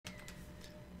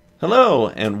Hello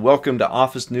and welcome to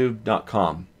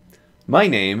OfficeNewb.com. My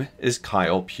name is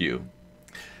Kyle Pugh.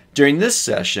 During this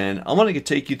session, I want to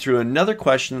take you through another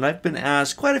question that I've been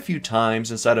asked quite a few times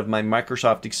inside of my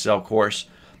Microsoft Excel course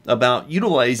about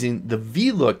utilizing the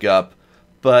Vlookup,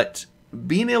 but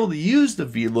being able to use the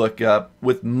Vlookup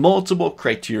with multiple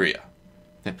criteria.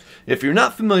 If you're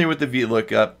not familiar with the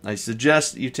Vlookup, I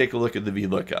suggest that you take a look at the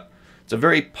Vlookup. It's a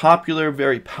very popular,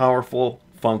 very powerful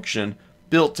function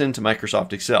built into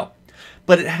Microsoft Excel.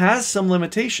 But it has some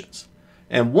limitations.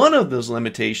 And one of those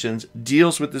limitations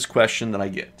deals with this question that I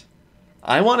get.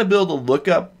 I want to be able to look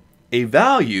up a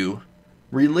value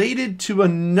related to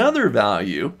another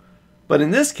value, but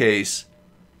in this case,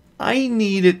 I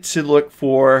need it to look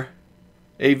for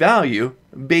a value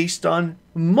based on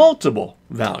multiple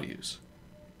values.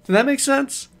 Does that make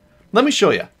sense? Let me show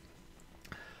you.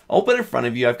 Open in front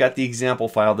of you, I've got the example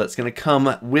file that's going to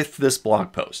come with this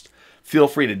blog post. Feel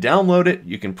free to download it.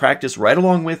 You can practice right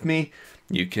along with me.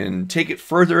 You can take it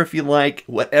further if you like,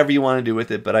 whatever you want to do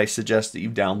with it, but I suggest that you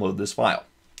download this file.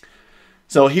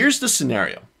 So here's the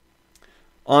scenario.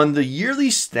 On the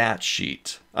yearly stat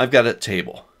sheet, I've got a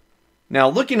table. Now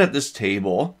looking at this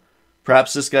table,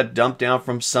 perhaps this got dumped down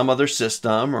from some other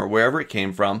system or wherever it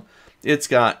came from. It's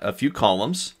got a few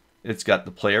columns. It's got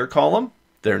the player column,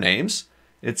 their names.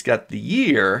 It's got the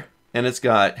year, and it's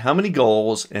got how many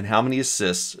goals and how many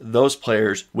assists those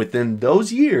players within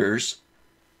those years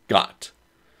got.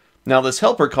 Now this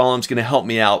helper column is going to help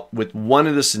me out with one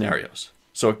of the scenarios.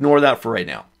 So ignore that for right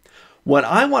now. What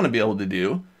I want to be able to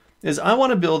do is I want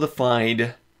to be able to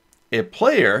find a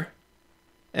player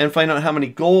and find out how many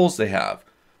goals they have.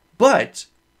 But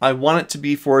I want it to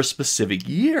be for a specific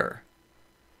year.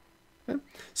 Okay?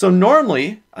 So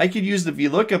normally I could use the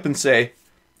Vlookup and say,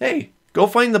 hey, go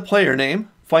find the player name,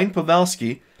 find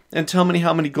Pavelski, and tell me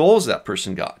how many goals that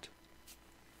person got.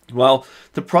 Well,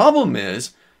 the problem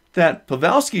is that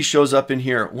Pavelski shows up in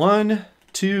here 1,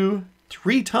 2,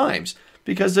 3 times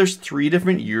because there's 3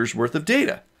 different years worth of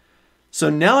data. So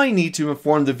now I need to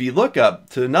inform the Vlookup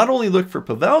to not only look for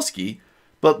Pavelski,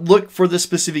 but look for the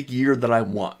specific year that I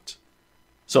want.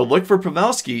 So look for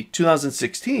Pavelski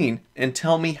 2016 and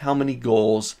tell me how many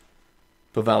goals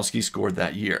Pavelski scored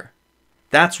that year.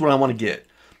 That's what I want to get.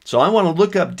 So I want to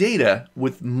look up data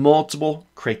with multiple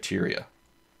criteria.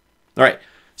 All right,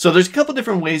 so there's a couple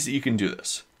different ways that you can do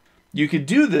this. You could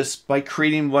do this by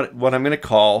creating what I'm going to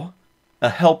call a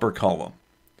helper column.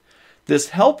 This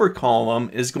helper column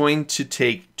is going to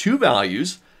take 2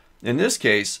 values, in this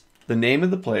case, the name of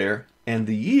the player and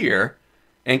the year,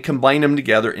 and combine them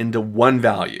together into one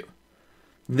value.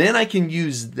 Then I can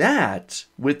use that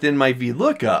within my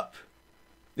Vlookup.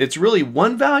 It's really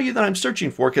one value that I'm searching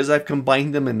for because I've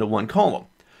combined them into one column.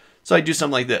 So I do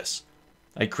something like this.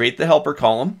 I create the helper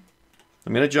column.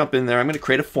 I'm going to jump in there. I'm going to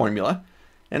create a formula.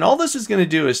 And all this is going to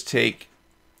do is take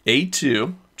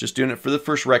A2, just doing it for the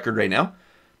first record right now.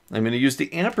 I'm going to use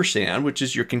the ampersand, which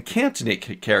is your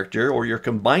concatenate character or your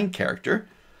combined character.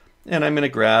 And I'm going to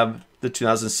grab the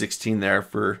 2016 there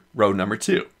for row number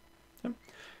 2.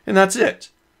 And that's it.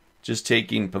 Just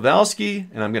taking Pavelski,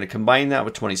 and I'm going to combine that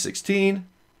with 2016.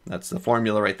 That's the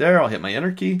formula right there. I'll hit my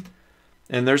enter key.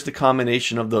 And there's the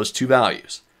combination of those 2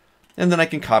 values. And then I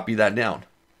can copy that down.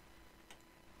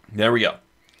 There we go.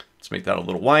 Let's make that a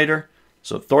little wider.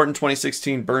 So Thornton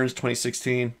 2016, Burns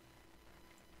 2016.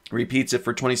 Repeats it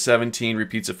for 2017,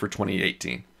 repeats it for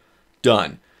 2018.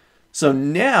 Done. So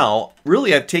now,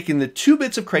 really, I've taken the 2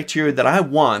 bits of criteria that I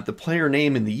want, the player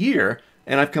name and the year,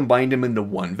 and I've combined them into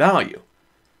one value.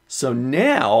 So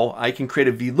now I can create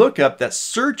a Vlookup that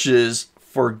searches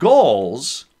for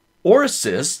goals or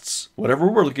assists, whatever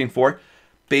we're looking for,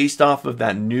 based off of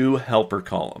that new helper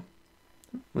column.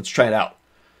 Let's try it out.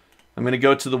 I'm going to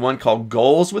go to the one called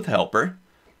Goals with Helper.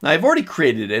 Now I've already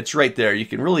created it. It's right there. You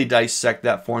can really dissect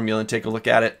that formula and take a look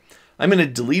at it. I'm going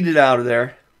to delete it out of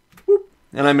there,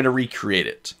 and I'm going to recreate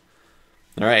it.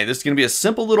 All right, this is going to be a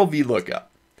simple little Vlookup.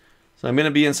 So I'm going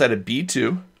to be inside of B2.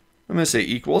 I'm going to say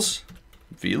equals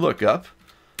Vlookup.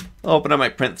 I'll open up my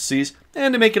parentheses,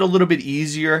 and to make it a little bit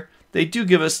easier, they do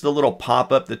give us the little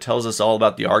pop-up that tells us all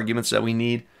about the arguments that we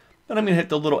need. Then I'm going to hit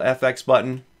the little FX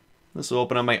button. This will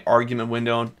open up my argument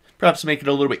window and perhaps make it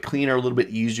a little bit cleaner, a little bit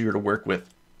easier to work with.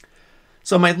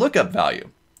 So my lookup value.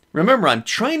 Remember, I'm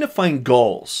trying to find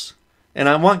goals, and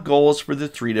I want goals for the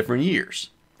 3 different years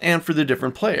and for the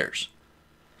different players.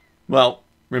 Well,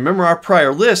 remember our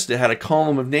prior list, it had a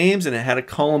column of names and it had a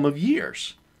column of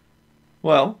years.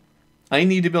 Well, I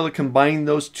need to be able to combine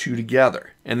those 2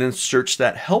 together and then search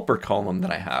that helper column that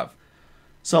I have.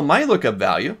 So my lookup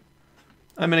value,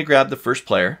 I'm going to grab the first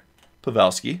player,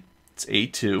 Pavelski. It's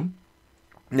A2.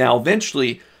 Now,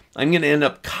 eventually, I'm going to end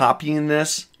up copying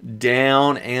this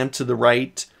down and to the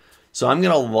right. So I'm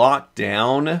going to lock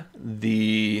down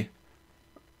the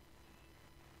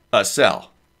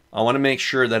cell. I want to make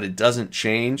sure that it doesn't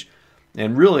change.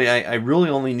 And really, I really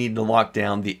only need to lock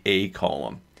down the A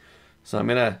column. So I'm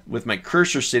going to, with my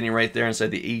cursor sitting right there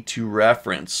inside the A2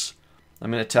 reference,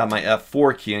 I'm going to tap my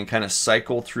F4 key and kind of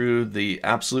cycle through the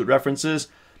absolute references.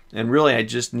 And really, I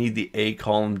just need the A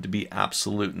column to be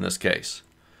absolute in this case.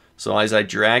 So as I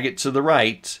drag it to the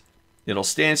right, it'll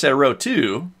stay inside of row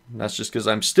 2. That's just because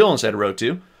I'm still inside of row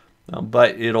 2.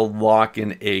 But it'll lock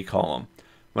in A column.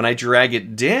 When I drag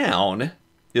it down,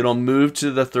 it'll move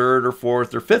to the 3rd or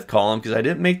 4th or 5th column because I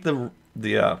didn't make the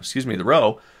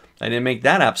row. I didn't make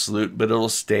that absolute, but it'll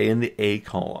stay in the A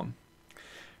column.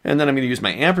 And then I'm going to use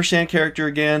my ampersand character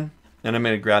again, and I'm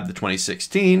going to grab the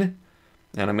 2016,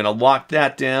 and I'm going to lock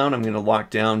that down. I'm going to lock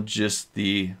down just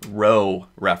the row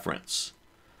reference.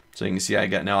 So you can see I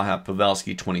have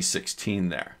Pavelski 2016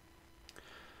 there.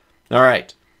 All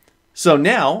right. So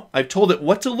now I've told it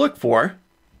what to look for.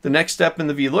 The next step in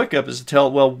the Vlookup is to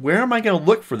tell, well, where am I going to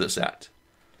look for this at?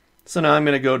 So now I'm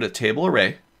going to go to Table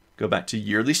Array, go back to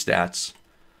Yearly Stats.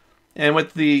 And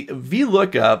with the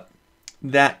Vlookup,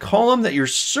 that column that you're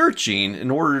searching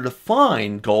in order to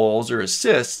find goals or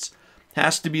assists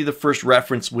has to be the first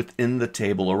reference within the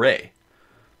table array.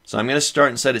 So I'm going to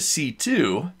start inside of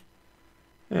C2,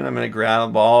 and I'm going to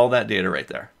grab all that data right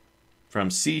there. From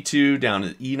C2 down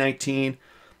to E19,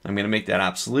 I'm going to make that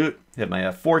absolute, hit my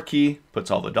F4 key,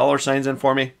 puts all the dollar signs in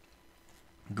for me.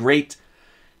 Great.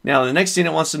 Now the next thing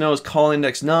it wants to know is call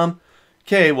index num.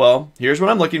 Okay, well, here's what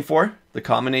I'm looking for. The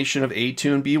combination of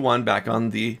A2 and B1 back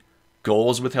on the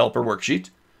goals with helper worksheet.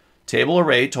 Table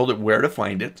array told it where to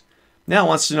find it. Now it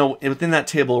wants to know within that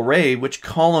table array, which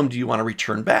column do you want to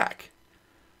return back?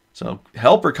 So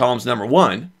helper column's number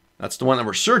 1. That's the one that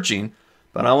we're searching,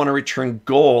 but I want to return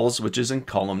goals, which is in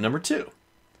column number 2.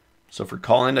 So for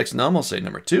call index num, I'll say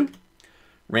number 2.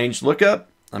 Range lookup,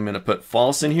 I'm going to put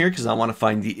false in here because I want to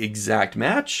find the exact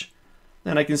match.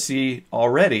 And I can see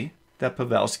already that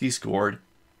Pavelski scored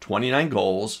 29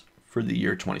 goals for the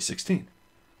year 2016.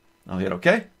 I'll hit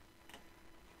OK.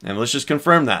 And let's just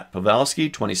confirm that.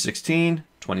 Pavelski 2016,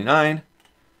 29.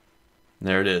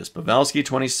 There it is. Pavelski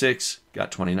 26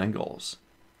 got 29 goals.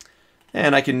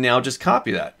 And I can now just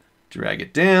copy that. Drag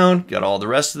it down, got all the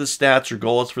rest of the stats or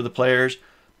goals for the players.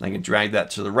 I can drag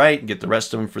that to the right and get the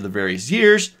rest of them for the various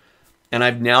years. And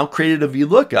I've now created a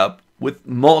Vlookup with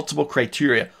multiple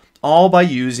criteria, all by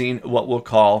using what we'll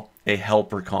call a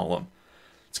helper column.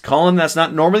 It's a column that's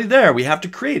not normally there. We have to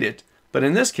create it. But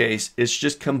in this case, it's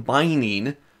just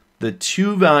combining the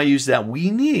two values that we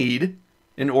need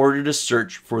in order to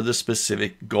search for the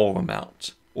specific goal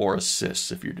amount or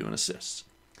assists if you're doing assists.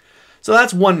 So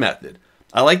that's one method.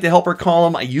 I like the helper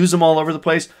column. I use them all over the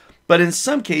place. But in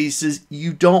some cases,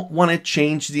 you don't want to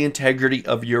change the integrity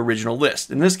of your original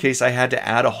list. In this case, I had to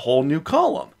add a whole new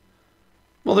column.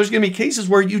 Well, there's going to be cases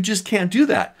where you just can't do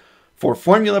that. For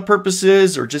formula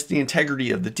purposes or just the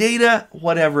integrity of the data,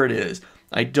 whatever it is.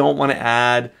 I don't want to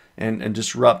add and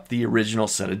disrupt the original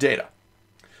set of data.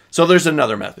 So there's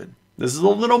another method. This is a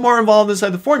little more involved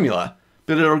inside the formula,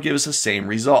 but it'll give us the same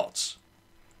results.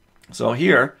 So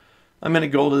here, I'm going to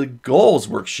go to the goals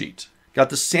worksheet. Got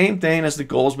the same thing as the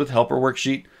goals with helper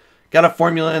worksheet. Got a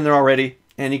formula in there already,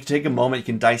 and you can take a moment, you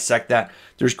can dissect that.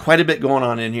 There's quite a bit going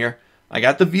on in here. I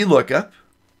got the Vlookup.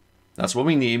 That's what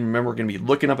we need. Remember, we're going to be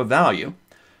looking up a value.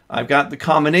 I've got the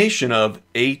combination of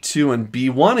A2 and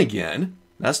B1 again.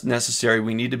 That's necessary.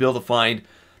 We need to be able to find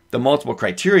the multiple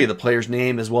criteria, the player's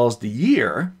name, as well as the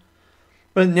year.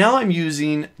 But now I'm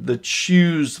using the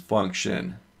choose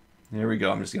function. There we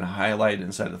go. I'm just going to highlight it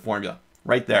inside of the formula.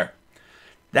 Right there.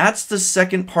 That's the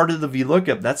second part of the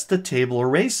Vlookup. That's the table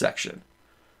array section.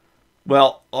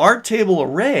 Well, our table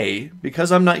array,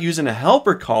 because I'm not using a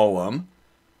helper column,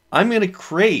 I'm going to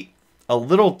create a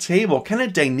little table kind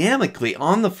of dynamically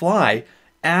on the fly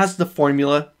as the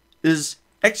formula is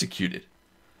executed.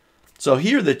 So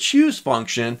here the choose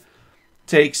function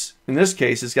takes, in this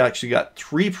case, it's actually got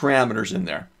 3 parameters in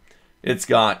there. It's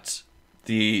got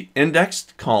the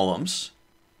indexed columns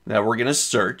that we're going to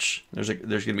search. There's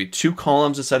going to be 2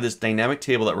 columns inside this dynamic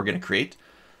table that we're going to create.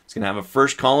 It's going to have a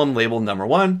first column labeled number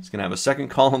 1. It's going to have a second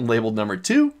column labeled number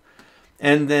 2.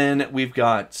 And then we've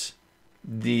got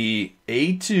the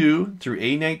A2 through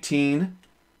A19,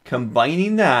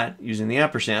 combining that using the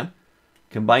ampersand,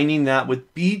 combining that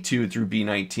with B2 through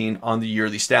B19 on the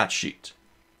yearly stats sheet.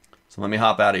 So let me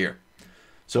hop out of here.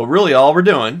 So really all we're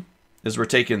doing is we're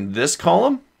taking this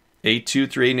column, A2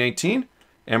 through A19,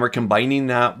 and we're combining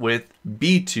that with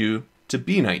B2 to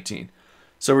B19.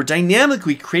 So we're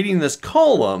dynamically creating this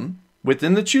column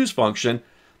within the choose function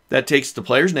that takes the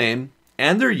player's name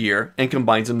and their year and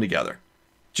combines them together,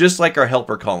 just like our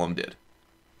helper column did.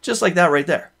 Just like that right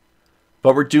there.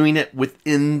 But we're doing it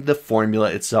within the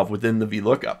formula itself, within the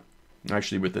Vlookup,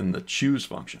 actually within the choose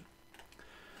function.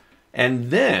 And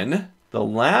then the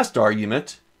last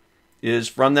argument is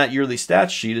from that yearly stats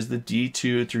sheet is the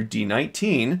D2 through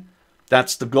D19.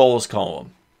 That's the goals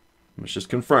column. Let's just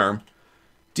confirm.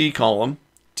 D column,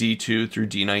 D2 through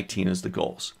D19 is the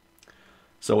goals.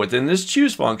 So within this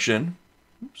choose function,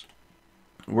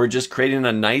 we're just creating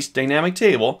a nice dynamic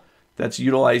table that's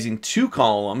utilizing two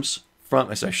columns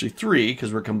from, it's actually three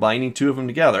because we're combining two of them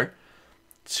together,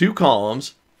 two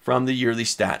columns from the yearly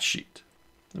stats sheet.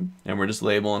 And we're just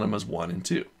labeling them as 1 and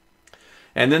 2.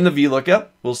 And then the VLOOKUP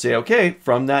will say, okay,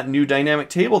 from that new dynamic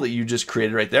table that you just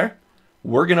created right there,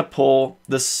 we're going to pull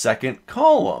the second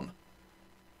column,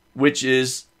 which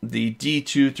is the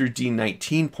D2 through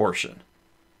D19 portion.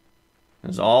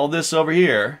 There's all this over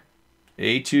here,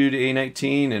 A2 to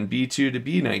A19 and B2 to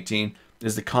B19,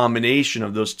 is the combination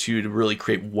of those two to really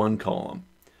create one column.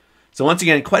 So once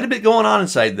again, quite a bit going on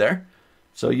inside there.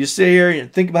 So you sit here, you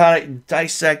think about it,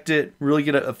 dissect it, really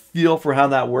get a feel for how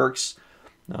that works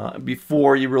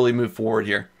before you really move forward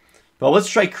here. But let's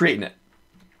try creating it.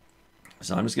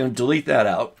 So I'm just going to delete that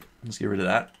out. Let's get rid of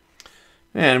that.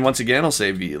 And once again, I'll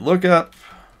say VLOOKUP.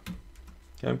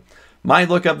 Okay. My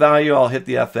lookup value, I'll hit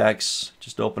the FX,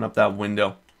 just open up that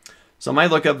window. So my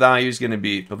lookup value is going to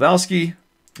be Pavelski.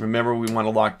 Remember, we want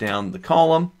to lock down the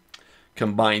column.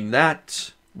 Combine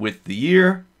that with the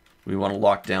year. We want to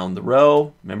lock down the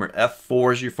row. Remember,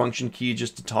 F4 is your function key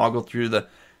just to toggle through the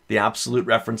absolute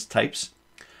reference types.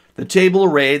 The table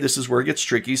array, this is where it gets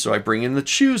tricky, so I bring in the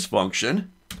choose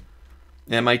function.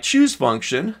 And my choose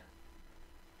function,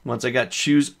 once I got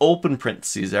choose open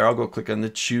parentheses there, I'll go click on the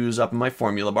choose up in my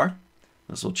formula bar.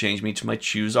 This will change me to my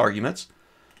choose arguments.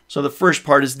 So the first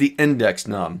part is the index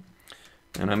num.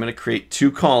 And I'm going to create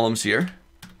two columns here.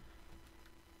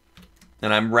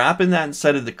 And I'm wrapping that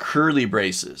inside of the curly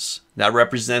braces. That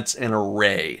represents an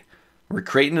array. We're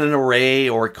creating an array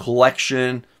or a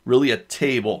collection, really a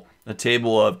table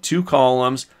of two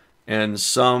columns and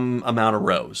some amount of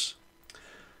rows.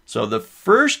 So the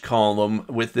first column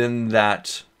within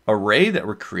that array that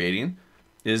we're creating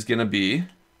is going to be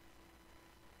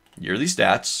yearly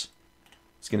stats.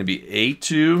 It's going to be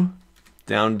A2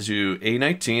 down to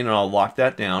A19, and I'll lock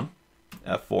that down,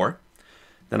 F4.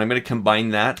 Then I'm going to combine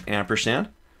that ampersand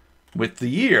with the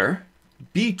year,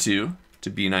 B2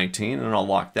 to B19, and I'll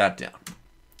lock that down.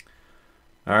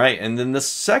 All right, and then the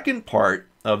second part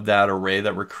of that array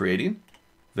that we're creating,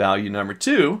 value number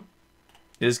 2,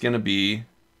 is going to be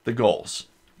the goals.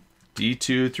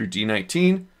 D2 through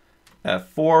D19,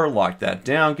 F4, lock that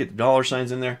down, get the dollar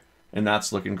signs in there, and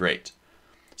that's looking great.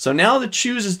 So now the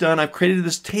choose is done. I've created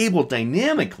this table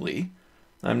dynamically.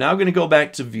 I'm now going to go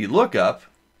back to VLOOKUP,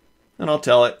 and I'll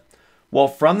tell it, well,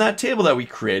 from that table that we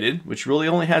created, which really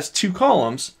only has two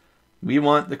columns, we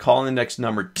want the column index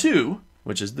number 2,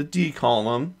 which is the D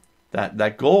column,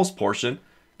 that goals portion,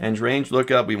 and range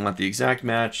lookup, we want the exact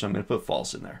match, so I'm going to put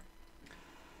false in there.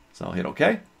 So I'll hit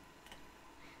OK.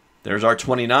 There's our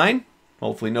 29.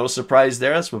 Hopefully no surprise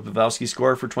there. That's what Pavelski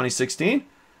scored for 2016.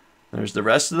 There's the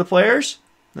rest of the players.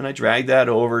 Then I drag that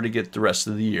over to get the rest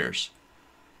of the years.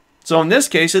 So in this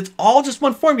case, it's all just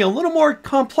one formula. A little more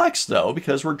complex, though,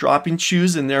 because we're dropping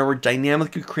choose in there. We're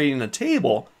dynamically creating a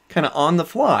table kind of on the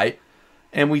fly.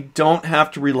 And we don't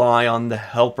have to rely on the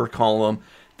helper column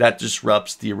that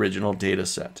disrupts the original data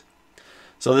set.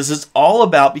 So this is all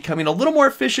about becoming a little more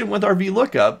efficient with our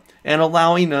VLOOKUP and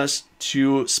allowing us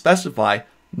to specify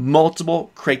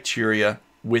multiple criteria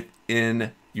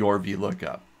within your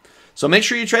VLOOKUP. So make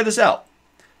sure you try this out.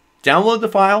 Download the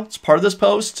file. It's part of this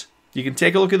post. You can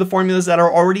take a look at the formulas that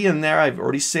are already in there. I've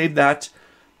already saved that.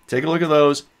 Take a look at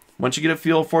those. Once you get a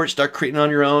feel for it, start creating on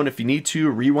your own. If you need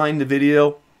to, rewind the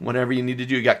video, whatever you need to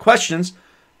do. You got questions,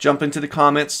 jump into the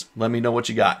comments. Let me know what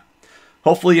you got.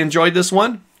 Hopefully you enjoyed this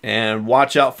one, and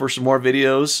watch out for some more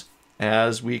videos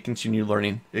as we continue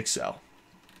learning Excel.